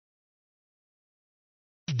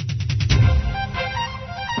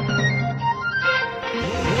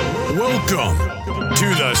Welcome to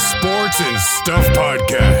the Sports and Stuff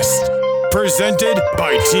Podcast, presented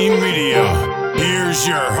by Team Media. Here's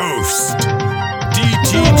your host,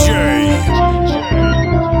 DTJ.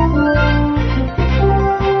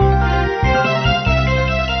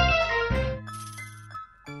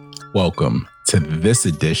 Welcome to this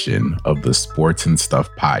edition of the Sports and Stuff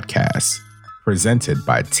Podcast, presented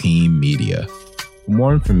by Team Media. For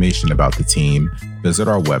more information about the team, visit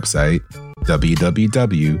our website,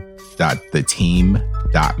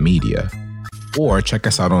 www.theteam.media, or check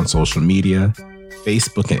us out on social media,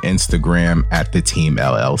 Facebook and Instagram at The Team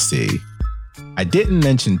LLC. I didn't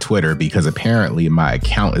mention Twitter because apparently my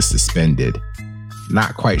account is suspended.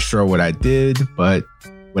 Not quite sure what I did, but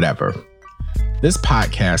whatever. This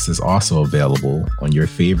podcast is also available on your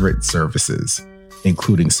favorite services,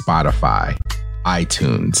 including Spotify,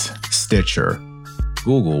 iTunes, Stitcher,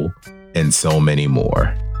 Google, and so many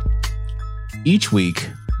more. Each week,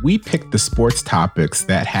 we pick the sports topics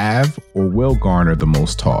that have or will garner the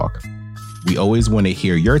most talk. We always want to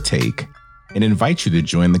hear your take and invite you to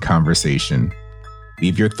join the conversation.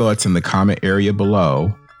 Leave your thoughts in the comment area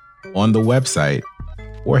below, on the website,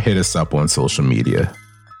 or hit us up on social media.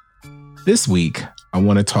 This week, I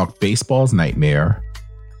want to talk baseball's nightmare,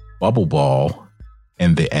 bubble ball,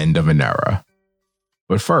 and the end of an era.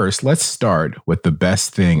 But first, let's start with the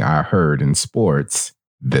best thing I heard in sports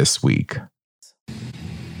this week.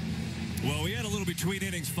 Well, we had a little between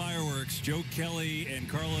innings fireworks. Joe Kelly and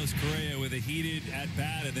Carlos Correa with a heated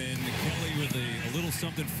at-bat, and then Kelly with a little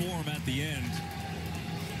something for him at the end.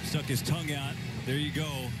 Stuck his tongue out. There you go.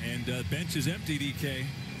 And bench is empty, DK.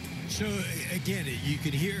 So, again, you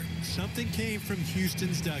could hear something came from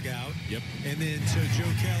Houston's dugout. Yep. And then, so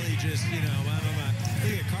Joe Kelly just, look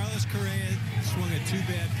at Carlos Correa swung at two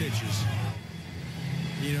bad pitches.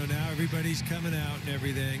 Now everybody's coming out and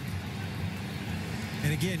everything.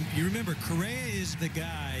 And again, you remember, Correa is the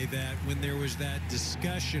guy that when there was that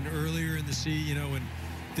discussion earlier in the season, when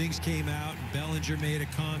things came out and Bellinger made a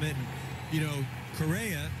comment, and,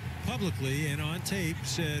 Correa publicly and on tape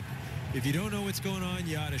said, if you don't know what's going on,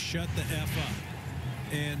 you ought to shut the F up.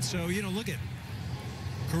 And so, look at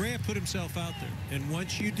Correa put himself out there. And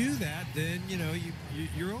once you do that, then,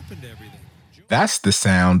 you're open to everything. That's the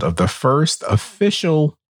sound of the first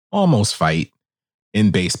official almost fight in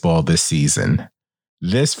baseball this season.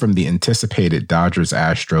 This from the anticipated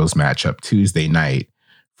Dodgers-Astros matchup Tuesday night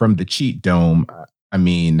from the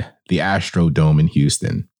the Astrodome in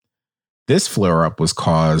Houston. This flare-up was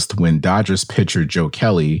caused when Dodgers pitcher Joe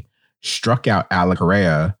Kelly struck out Alex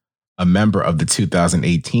Correa, a member of the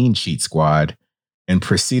 2018 cheat squad, and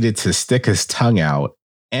proceeded to stick his tongue out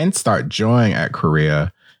and start jawing at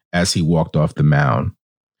Correa as he walked off the mound.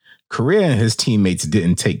 Correa and his teammates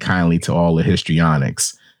didn't take kindly to all the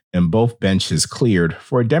histrionics, and both benches cleared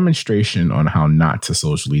for a demonstration on how not to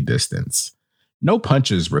socially distance. No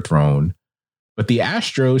punches were thrown, but the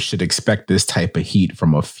Astros should expect this type of heat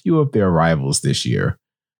from a few of their rivals this year,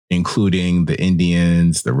 including the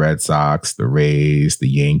Indians, the Red Sox, the Rays, the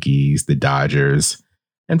Yankees, the Dodgers,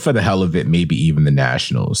 and for the hell of it, maybe even the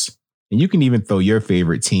Nationals. And you can even throw your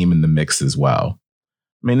favorite team in the mix as well.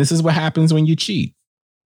 This is what happens when you cheat.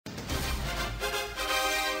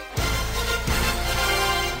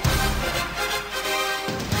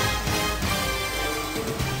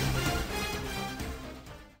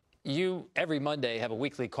 You, every Monday, have a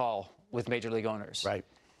weekly call with Major League owners. Right.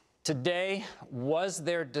 Today, was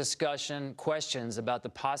there questions about the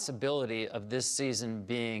possibility of this season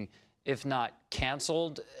being, if not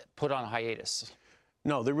canceled, put on hiatus?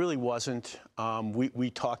 No, there really wasn't. We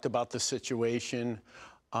talked about the situation.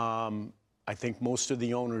 I think most of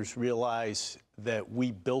the owners realize that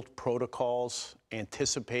we built protocols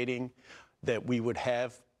anticipating that we would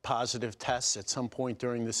have positive tests at some point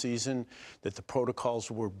during the season, that the protocols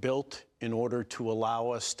were built in order to allow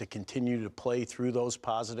us to continue to play through those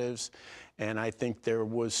positives. And I think there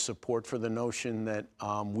was support for the notion that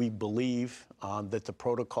we believe that the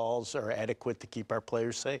protocols are adequate to keep our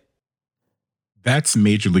players safe. That's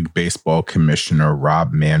Major League Baseball Commissioner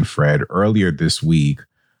Rob Manfred earlier this week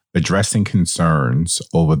addressing concerns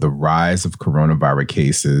over the rise of coronavirus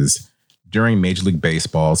cases during Major League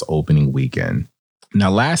Baseball's opening weekend. Now,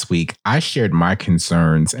 last week, I shared my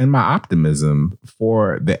concerns and my optimism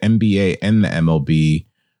for the NBA and the MLB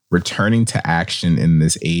returning to action in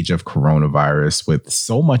this age of coronavirus with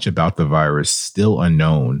so much about the virus still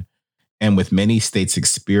unknown and with many states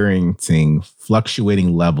experiencing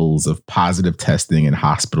fluctuating levels of positive testing and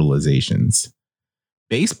hospitalizations.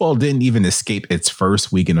 Baseball didn't even escape its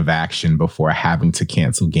first weekend of action before having to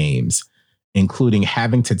cancel games, including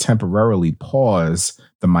having to temporarily pause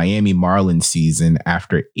the Miami Marlins season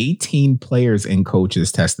after 18 players and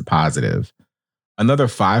coaches tested positive. Another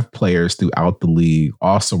 5 players throughout the league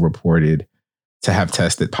also reported to have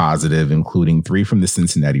tested positive, including 3 from the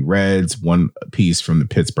Cincinnati Reds, 1 piece from the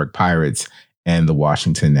Pittsburgh Pirates, and the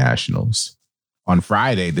Washington Nationals. On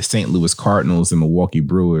Friday, the St. Louis Cardinals and Milwaukee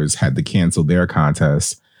Brewers had to cancel their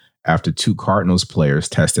contest after 2 Cardinals players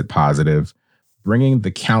tested positive, bringing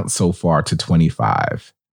the count so far to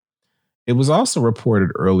 25. It was also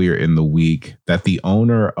reported earlier in the week that the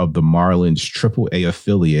owner of the Marlins AAA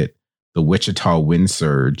affiliate, the Wichita Wind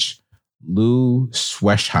Surge, Lou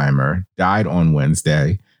Schwechheimer, died on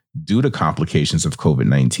Wednesday due to complications of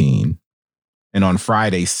COVID-19. And on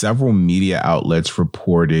Friday, several media outlets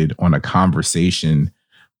reported on a conversation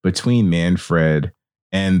between Manfred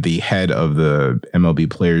and the head of the MLB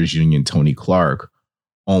Players Union, Tony Clark,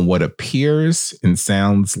 on what appears and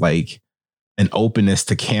sounds like an openness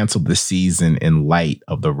to cancel the season in light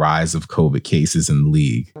of the rise of COVID cases in the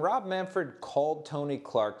league. Rob Manfred called Tony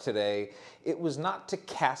Clark today. It was not to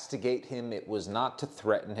castigate him. It was not to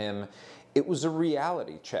threaten him. It was a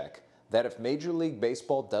reality check that if Major League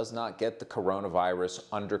Baseball does not get the coronavirus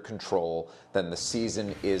under control, then the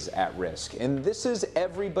season is at risk. And this is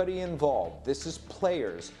everybody involved. This is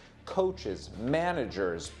players, coaches,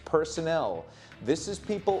 managers, personnel. This is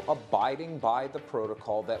people abiding by the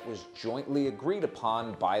protocol that was jointly agreed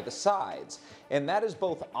upon by the sides. And that is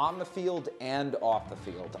both on the field and off the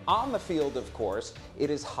field. On the field, of course, it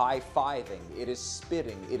is high-fiving, it is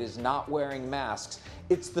spitting, it is not wearing masks.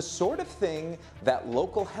 It's the sort of thing that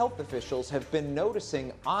local health officials have been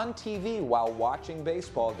noticing on TV while watching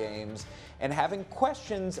baseball games and having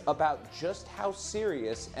questions about just how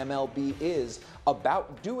serious MLB is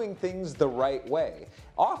about doing things the right way.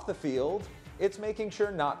 Off the field, it's making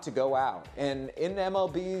sure not to go out. And in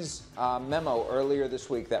MLB's memo earlier this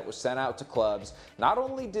week that was sent out to clubs, not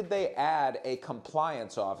only did they add a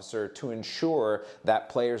compliance officer to ensure that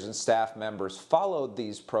players and staff members followed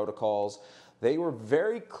these protocols, they were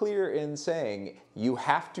very clear in saying you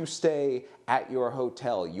have to stay at your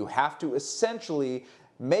hotel. You have to essentially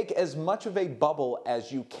make as much of a bubble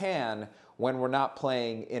as you can when we're not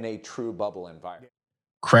playing in a true bubble environment.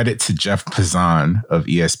 Credit to Jeff Pazan of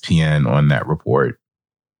ESPN on that report.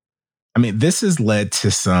 I mean, this has led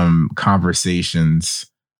to some conversations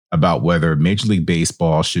about whether Major League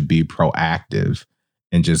Baseball should be proactive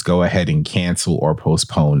and just go ahead and cancel or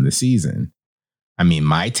postpone the season. I mean,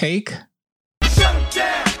 my take? Shut him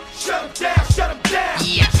down, shut him down, shut him down,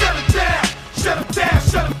 yeah. Shut him down, shut him down,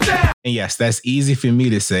 shut him down. And yes, that's easy for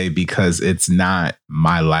me to say because it's not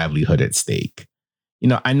my livelihood at stake. You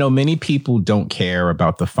know, I know many people don't care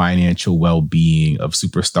about the financial well-being of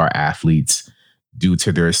superstar athletes due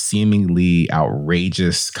to their seemingly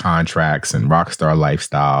outrageous contracts and rock star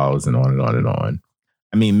lifestyles and on and on and on.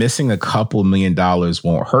 I mean, missing a couple $1 million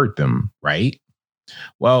won't hurt them, right?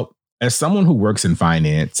 Well, as someone who works in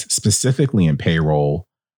finance, specifically in payroll,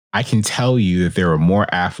 I can tell you that there are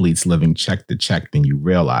more athletes living check to check than you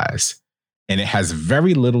realize. And it has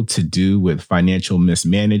very little to do with financial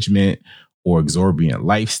mismanagement or exorbitant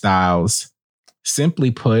lifestyles. Simply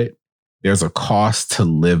put, there's a cost to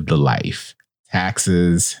live the life.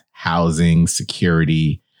 Taxes, housing,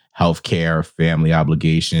 security, healthcare, family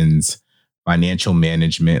obligations, financial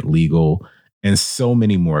management, legal, and so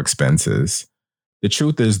many more expenses. The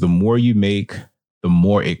truth is, the more you make, the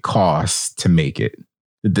more it costs to make it.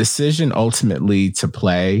 The decision ultimately to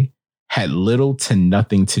play had little to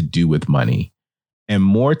nothing to do with money and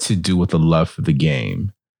more to do with the love for the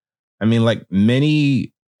game. I mean, like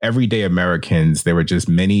many everyday Americans, there were just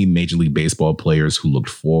many Major League Baseball players who looked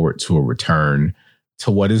forward to a return to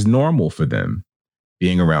what is normal for them,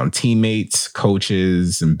 being around teammates,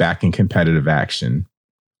 coaches, and back in competitive action.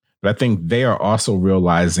 But I think they are also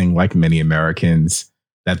realizing, like many Americans,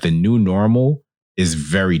 that the new normal is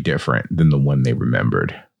very different than the one they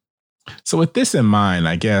remembered. So with this in mind,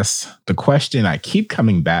 I guess the question I keep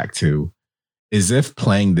coming back to is if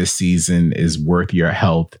playing this season is worth your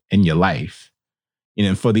health and your life. You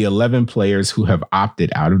know, for the 11 players who have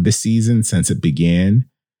opted out of the season since it began,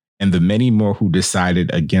 and the many more who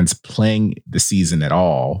decided against playing the season at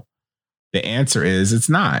all, the answer is it's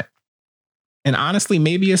not. And honestly,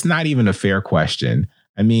 maybe it's not even a fair question.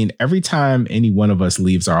 I mean, every time any one of us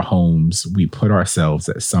leaves our homes, we put ourselves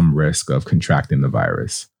at some risk of contracting the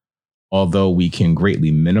virus. Although we can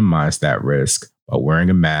greatly minimize that risk by wearing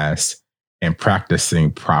a mask and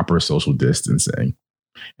practicing proper social distancing.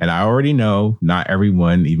 And I already know not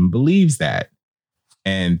everyone even believes that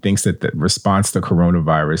and thinks that the response to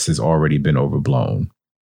coronavirus has already been overblown.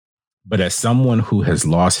 But as someone who has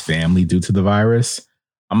lost family due to the virus,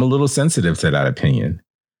 I'm a little sensitive to that opinion.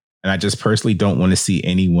 And I just personally don't want to see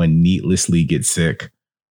anyone needlessly get sick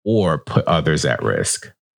or put others at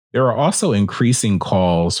risk. There are also increasing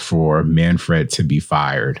calls for Manfred to be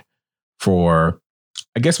fired for,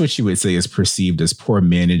 I guess what you would say is perceived as poor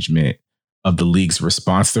management of the league's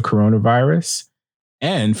response to coronavirus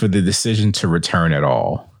and for the decision to return at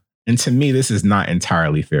all. And to me, this is not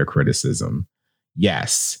entirely fair criticism.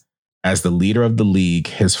 Yes, as the leader of the league,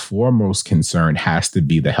 his foremost concern has to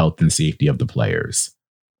be the health and safety of the players.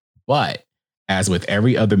 But as with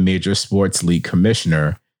every other major sports league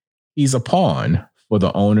commissioner, he's a pawn for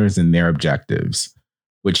the owners and their objectives,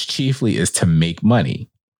 which chiefly is to make money.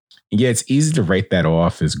 And yeah, it's easy to write that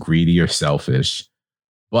off as greedy or selfish.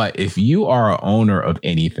 But if you are an owner of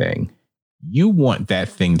anything, you want that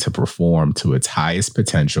thing to perform to its highest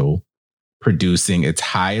potential, producing its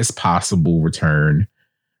highest possible return,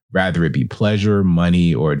 rather it be pleasure,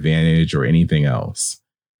 money, or advantage, or anything else.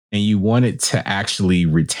 And you want it to actually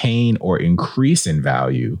retain or increase in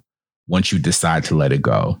value once you decide to let it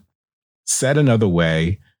go. Said another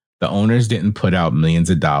way, the owners didn't put out millions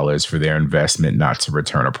of dollars for their investment not to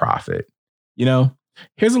return a profit. You know,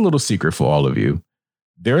 here's a little secret for all of you.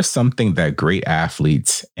 There's something that great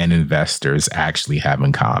athletes and investors actually have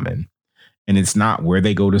in common. And it's not where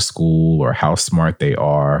they go to school or how smart they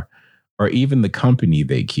are, or even the company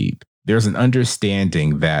they keep. There's an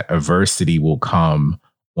understanding that adversity will come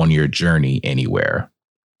on your journey anywhere.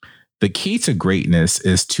 The key to greatness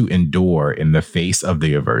is to endure in the face of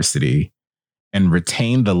the adversity and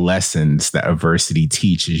retain the lessons that adversity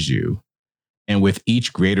teaches you. And with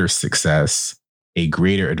each greater success, a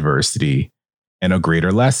greater adversity, and a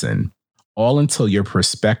greater lesson, all until your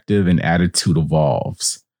perspective and attitude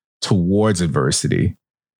evolves towards adversity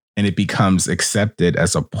and it becomes accepted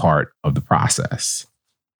as a part of the process.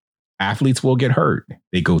 Athletes will get hurt.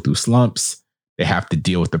 They go through slumps. They have to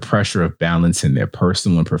deal with the pressure of balancing their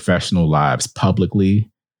personal and professional lives publicly.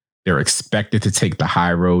 They're expected to take the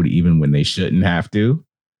high road even when they shouldn't have to.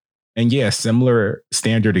 And yeah, similar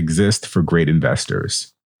standard exists for great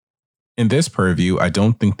investors. In this purview, I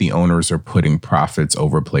don't think the owners are putting profits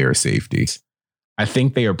over player safety. I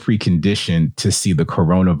think they are preconditioned to see the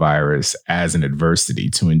coronavirus as an adversity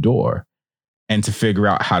to endure and to figure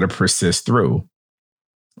out how to persist through.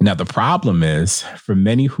 Now, the problem is, for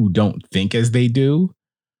many who don't think as they do,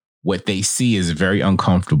 what they see is very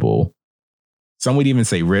uncomfortable. Some would even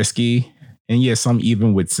say risky, and yes, some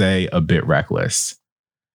even would say a bit reckless.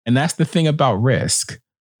 And that's the thing about risk.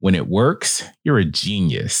 When it works, you're a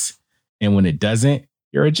genius. And when it doesn't,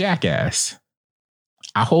 you're a jackass.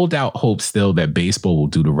 I hold out hope still that baseball will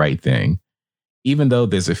do the right thing, even though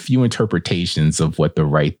there's a few interpretations of what the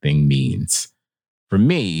right thing means. For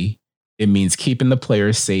me, it means keeping the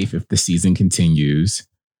players safe if the season continues,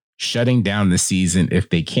 shutting down the season if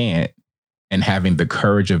they can't, and having the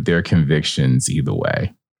courage of their convictions either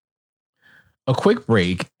way. A quick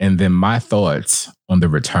break, and then my thoughts on the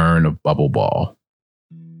return of bubble ball.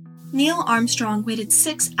 Neil Armstrong waited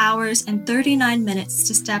 6 hours and 39 minutes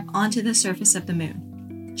to step onto the surface of the moon.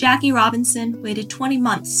 Jackie Robinson waited 20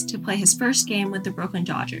 months to play his first game with the Brooklyn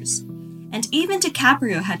Dodgers. And even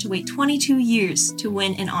DiCaprio had to wait 22 years to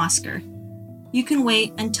win an Oscar. You can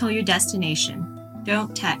wait until your destination.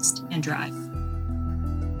 Don't text and drive.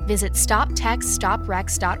 Visit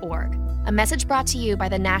StopTextStopWrecks.org. A message brought to you by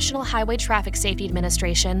the National Highway Traffic Safety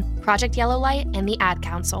Administration, Project Yellow Light, and the Ad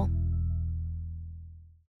Council.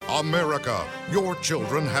 America, your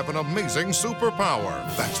children have an amazing superpower.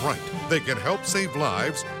 That's right. They can help save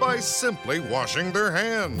lives by simply washing their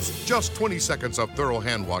hands. Just 20 seconds of thorough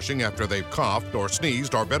hand washing after they've coughed or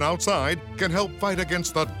sneezed or been outside can help fight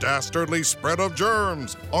against the dastardly spread of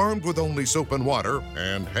germs. Armed with only soap and water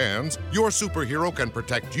and hands, your superhero can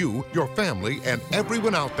protect you, your family, and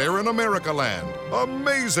everyone out there in America land.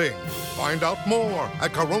 Amazing! Find out more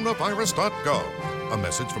at coronavirus.gov. A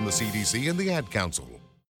message from the CDC and the Ad Council.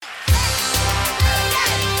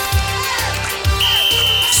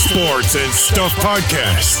 Sports and Stuff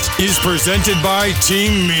Podcast is presented by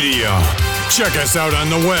Team Media. Check us out on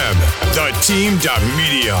the web,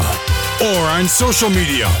 theteam.media, or on social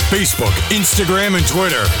media, Facebook, Instagram, and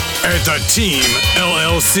Twitter at The Team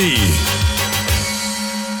LLC.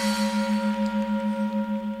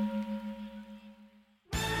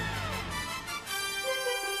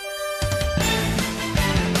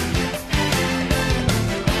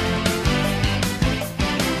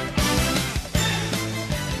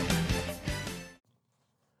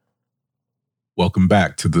 Welcome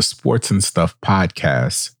back to the Sports and Stuff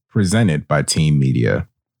Podcast presented by Team Media.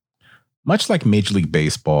 Much like Major League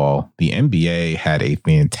Baseball, the NBA had a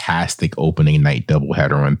fantastic opening night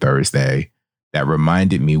doubleheader on Thursday that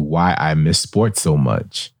reminded me why I miss sports so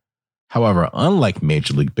much. However, unlike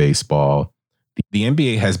Major League Baseball, the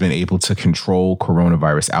NBA has been able to control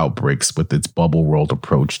coronavirus outbreaks with its bubble world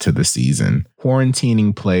approach to the season,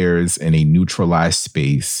 quarantining players in a neutralized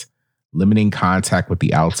space, limiting contact with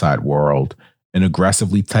the outside world, and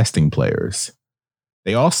aggressively testing players.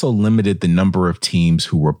 They also limited the number of teams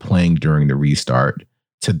who were playing during the restart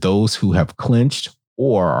to those who have clinched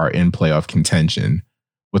or are in playoff contention,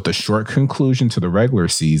 with a short conclusion to the regular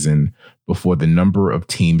season before the number of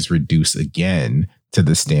teams reduce again to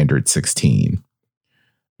the standard 16.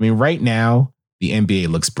 I mean, right now, the NBA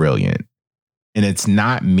looks brilliant. And it's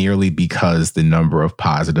not merely because the number of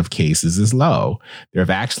positive cases is low. There have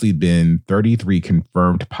actually been 33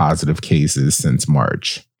 confirmed positive cases since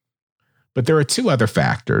March. But there are two other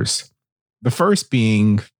factors. The first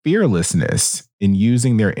being fearlessness in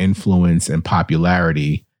using their influence and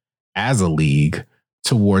popularity as a league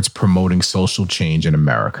towards promoting social change in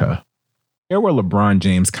America. Here were LeBron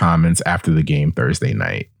James' comments after the game Thursday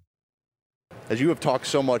night. As you have talked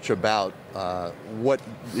so much about what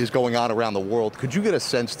is going on around the world, could you get a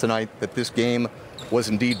sense tonight that this game was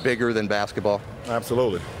indeed bigger than basketball?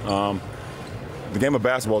 Absolutely. The game of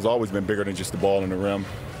basketball has always been bigger than just the ball in the rim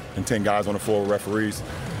and 10 guys on the floor with referees.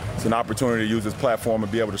 It's an opportunity to use this platform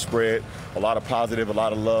and be able to spread a lot of positive, a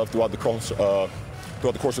lot of love throughout the course of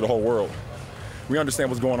the whole world. We understand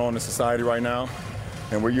what's going on in society right now,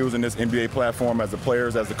 and we're using this NBA platform as the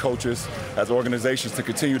players, as the coaches, as organizations to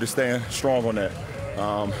continue to stand strong on that.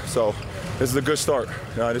 So this is a good start.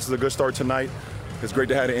 This is a good start tonight. It's great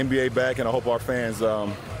to have the NBA back, and I hope our fans are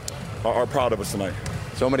proud of us tonight.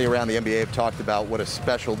 So many around the NBA have talked about what a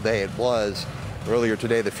special day it was. Earlier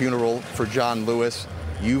today, the funeral for John Lewis.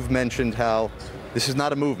 You've mentioned how this is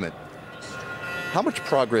not a movement. How much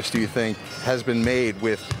progress do you think has been made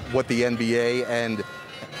with what the NBA and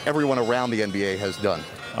everyone around the NBA has done?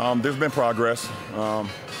 There's been progress,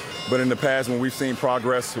 but in the past when we've seen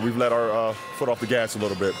progress, we've let our foot off the gas a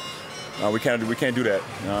little bit. We can't do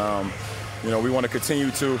that. We want to continue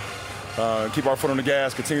to keep our foot on the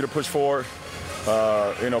gas, continue to push forward,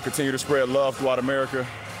 continue to spread love throughout America.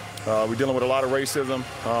 We're dealing with a lot of racism,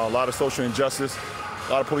 a lot of social injustice,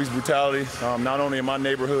 a lot of police brutality, not only in my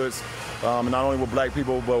neighborhoods, not only with black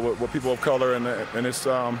people, but with people of color, and it's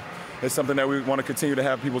something that we want to continue to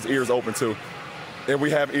have people's ears open to. And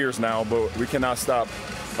we have ears now, but we cannot stop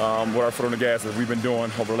with our foot on the gas as we've been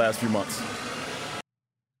doing over the last few months.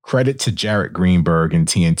 Credit to Jarrett Greenberg and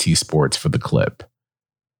TNT Sports for the clip.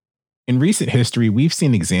 In recent history, we've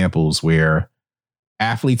seen examples where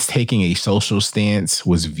athletes taking a social stance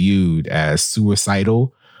was viewed as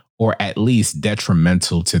suicidal or at least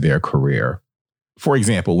detrimental to their career. For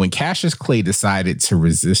example, when Cassius Clay decided to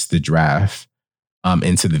resist the draft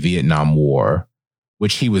into the Vietnam War,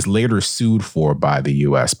 which he was later sued for by the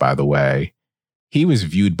U.S., by the way, he was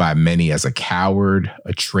viewed by many as a coward,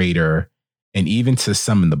 a traitor, and even to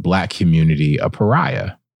some in the Black community, a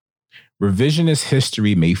pariah. Revisionist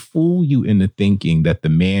history may fool you into thinking that the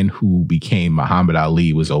man who became Muhammad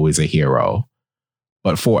Ali was always a hero.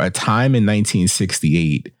 But for a time in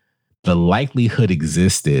 1968, the likelihood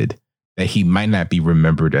existed that he might not be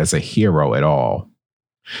remembered as a hero at all.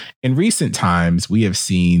 In recent times, we have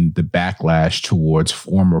seen the backlash towards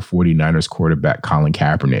former 49ers quarterback Colin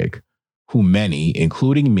Kaepernick, who many,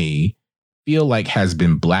 including me, feel like has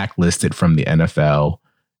been blacklisted from the NFL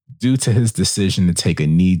due to his decision to take a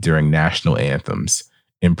knee during national anthems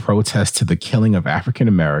in protest to the killing of African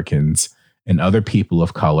Americans and other people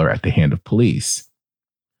of color at the hand of police.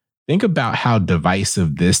 Think about how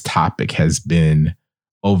divisive this topic has been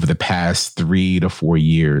over the past 3 to 4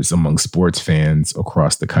 years among sports fans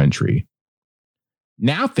across the country.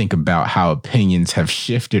 Now think about how opinions have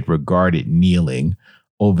shifted regarding kneeling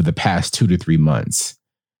over the past 2 to 3 months,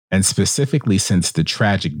 and specifically since the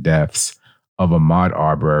tragic deaths of Ahmaud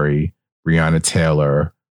Arbery, Breonna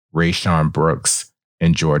Taylor, Rayshon Brooks,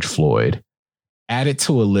 and George Floyd, added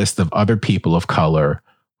to a list of other people of color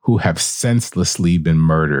who have senselessly been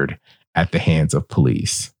murdered at the hands of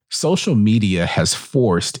police. Social media has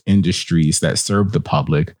forced industries that serve the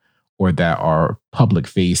public or that are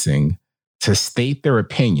public-facing to state their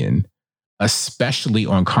opinion, especially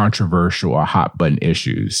on controversial or hot-button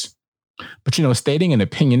issues. But, stating an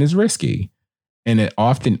opinion is risky, and it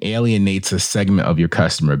often alienates a segment of your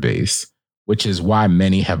customer base, which is why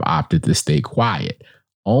many have opted to stay quiet,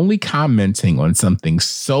 only commenting on something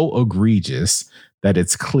so egregious that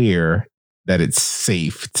it's clear that it's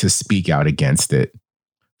safe to speak out against it.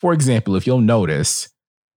 For example, if you'll notice,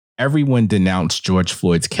 everyone denounced George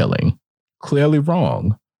Floyd's killing. clearly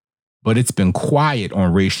wrong. But it's been quiet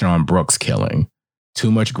on Rayshon Brooks killing.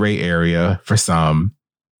 Too much gray area for some,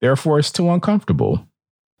 therefore it's too uncomfortable.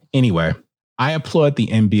 Anyway, I applaud the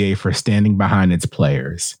NBA for standing behind its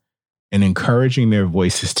players and encouraging their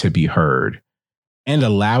voices to be heard and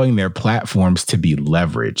allowing their platforms to be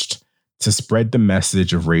leveraged to spread the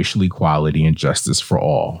message of racial equality and justice for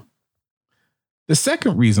all. The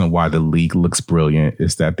second reason why the league looks brilliant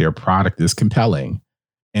is that their product is compelling,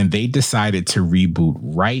 and they decided to reboot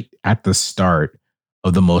right at the start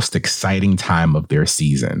of the most exciting time of their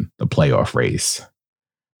season, the playoff race.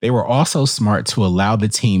 They were also smart to allow the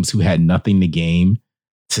teams who had nothing to gain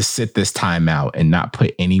to sit this time out and not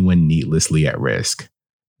put anyone needlessly at risk.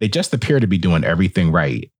 They just appear to be doing everything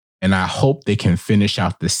right, and I hope they can finish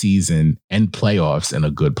out the season and playoffs in a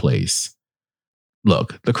good place.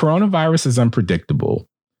 Look, the coronavirus is unpredictable,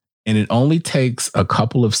 and it only takes a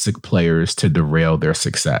couple of sick players to derail their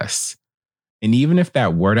success. And even if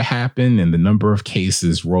that were to happen and the number of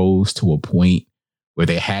cases rose to a point where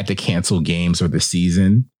they had to cancel games or the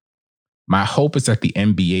season, my hope is that the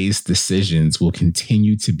NBA's decisions will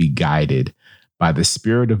continue to be guided by the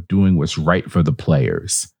spirit of doing what's right for the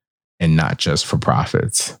players and not just for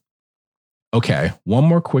profits. Okay, one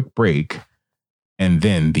more quick break and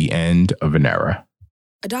then the end of an era.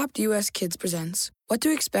 Adopt US Kids presents What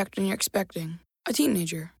to Expect When You're Expecting a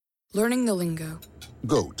Teenager. Learning the lingo.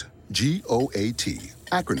 GOAT, G-O-A-T,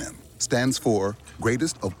 acronym, stands for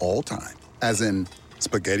Greatest of All Time. As in,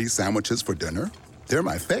 spaghetti sandwiches for dinner? They're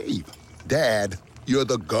my fave. Dad, you're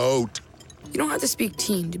the GOAT. You don't have to speak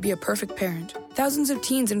teen to be a perfect parent. Thousands of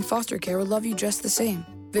teens in foster care will love you just the same.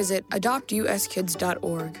 Visit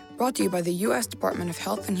adoptuskids.org. Brought to you by the U.S. Department of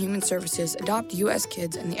Health and Human Services, Adopt U.S.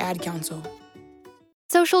 Kids, and the Ad Council.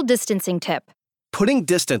 Social distancing tip. Putting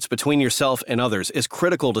distance between yourself and others is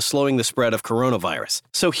critical to slowing the spread of coronavirus.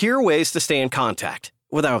 So here are ways to stay in contact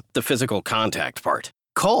without the physical contact part.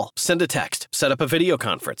 Call, send a text, set up a video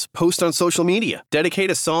conference, post on social media,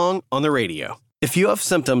 dedicate a song on the radio. If you have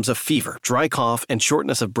symptoms of fever, dry cough, and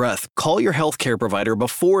shortness of breath, call your healthcare provider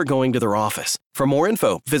before going to their office. For more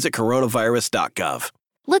info, visit coronavirus.gov.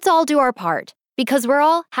 Let's all do our part, because we're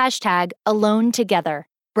all #alone together.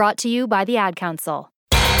 Brought to you by the Ad Council.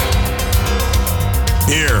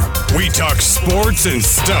 Here, we talk sports and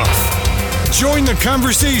stuff. Join the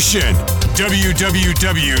conversation.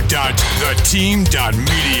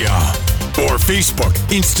 www.theteam.media or Facebook,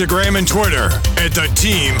 Instagram, and Twitter at The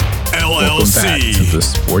Team LLC. Welcome back to the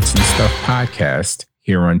Sports and Stuff podcast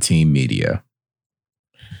here on Team Media.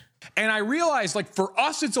 And I realized, like, for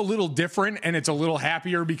us, it's a little different and it's a little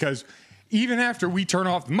happier because even after we turn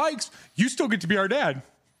off the mics, you still get to be our dad.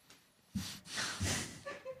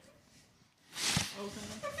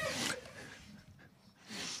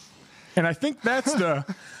 And I think that's the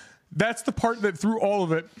part that through all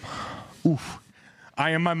of it, oof, I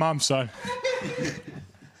am my mom's son.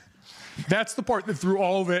 That's the part that through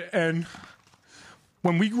all of it. And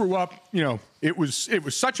when we grew up, you know, it was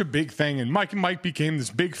such a big thing. And Mike and Mike became this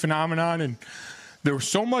big phenomenon. And there was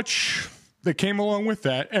so much that came along with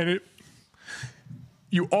that. And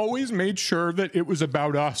you always made sure that it was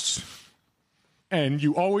about us. And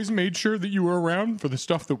you always made sure that you were around for the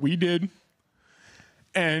stuff that we did.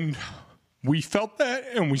 And we felt that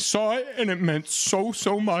and we saw it, and it meant so,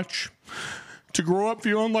 so much to grow up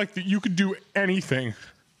feeling like that you could do anything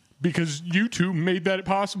because you two made that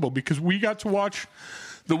possible, because we got to watch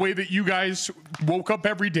the way that you guys woke up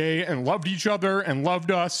every day and loved each other and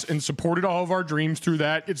loved us and supported all of our dreams through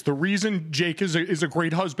that. It's the reason Jake is a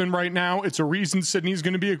great husband right now. It's a reason Sydney's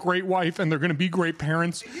going to be a great wife and they're going to be great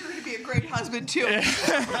parents. You're going to be a great husband too.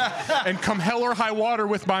 And come hell or high water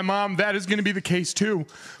with my mom, that is going to be the case too.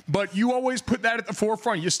 But you always put that at the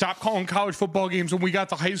forefront. You stopped calling college football games when we got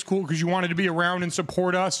to high school because you wanted to be around and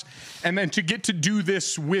support us. And then to get to do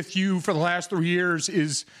this with you for the last 3 years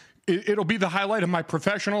it'll be the highlight of my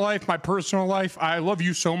professional life, my personal life. I love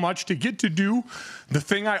you so much. To get to do the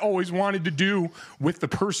thing I always wanted to do with the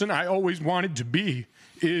person I always wanted to be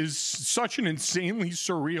is such an insanely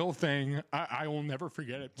surreal thing. I will never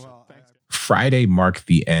forget it. So thanks. Friday marked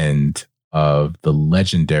the end of the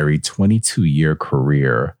legendary 22-year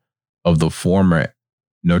career of the former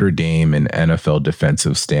Notre Dame and NFL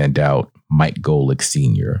defensive standout Mike Golic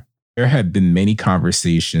Sr. There had been many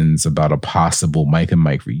conversations about a possible Mike and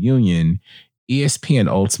Mike reunion. ESPN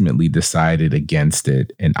ultimately decided against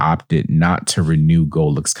it and opted not to renew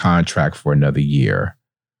Golic's contract for another year.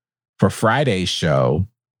 For Friday's show,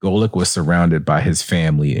 Golic was surrounded by his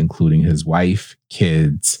family, including his wife,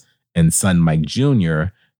 kids, and son Mike Jr.,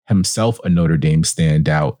 himself a Notre Dame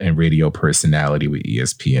standout and radio personality with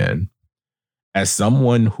ESPN. As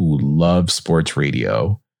someone who loves sports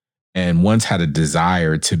radio and once had a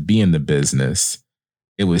desire to be in the business,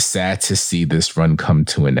 it was sad to see this run come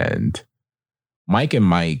to an end. Mike and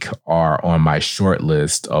Mike are on my short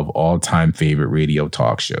list of all-time favorite radio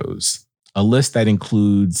talk shows, a list that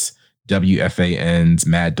includes WFAN's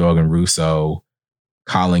Mad Dog and Russo,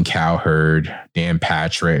 Colin Cowherd, Dan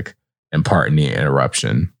Patrick, and Pardon the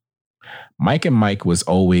Interruption. Mike and Mike was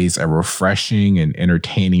always a refreshing and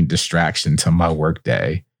entertaining distraction to my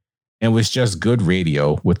workday, and was just good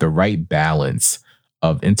radio with the right balance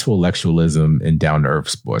of intellectualism and down-to-earth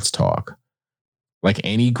sports talk. Like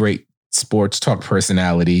any great sports talk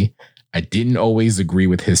personality, I didn't always agree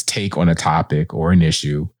with his take on a topic or an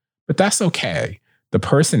issue, but that's okay. The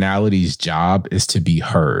personality's job is to be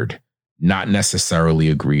heard, not necessarily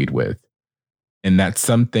agreed with. And that's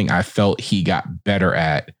something I felt he got better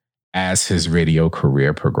at as his radio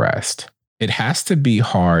career progressed. It has to be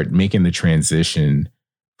hard making the transition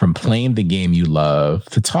from playing the game you love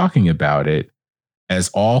to talking about it, as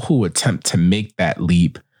all who attempt to make that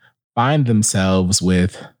leap find themselves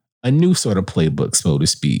with a new sort of playbook, so to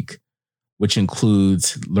speak, which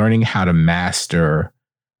includes learning how to master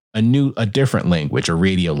a different language, a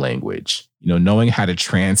radio language, knowing how to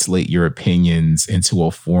translate your opinions into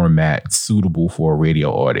a format suitable for a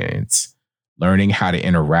radio audience, learning how to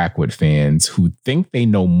interact with fans who think they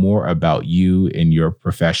know more about you and your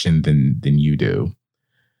profession than you do,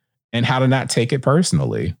 and how to not take it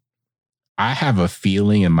personally. I have a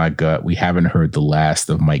feeling in my gut we haven't heard the last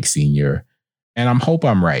of Mike Sr., and I hope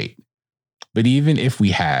I'm right. But even if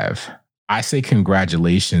we have, I say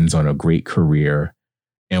congratulations on a great career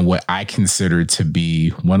and what I consider to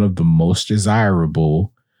be one of the most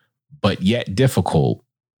desirable, but yet difficult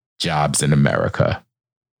jobs in America.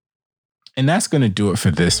 And that's going to do it for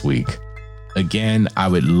this week. Again, I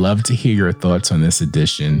would love to hear your thoughts on this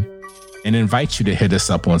edition and invite you to hit us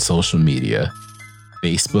up on social media,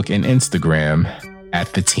 Facebook and Instagram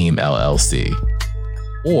at The Team LLC,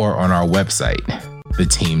 or on our website,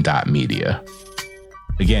 theteam.media.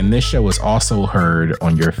 Again, this show is also heard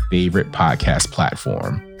on your favorite podcast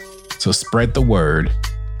platform. So spread the word.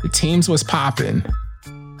 The team's what's poppin'.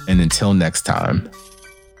 And until next time.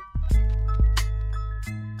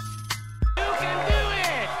 You can do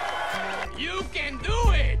it! You can do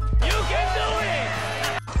it! You can do it!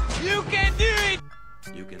 You can do it!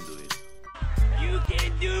 You can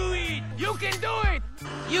do it! You can do it!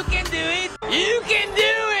 You can do it! You can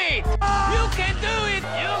do it! You can do it!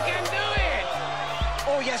 You can do it!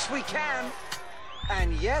 Oh, yes, we can.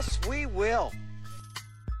 And yes, we will.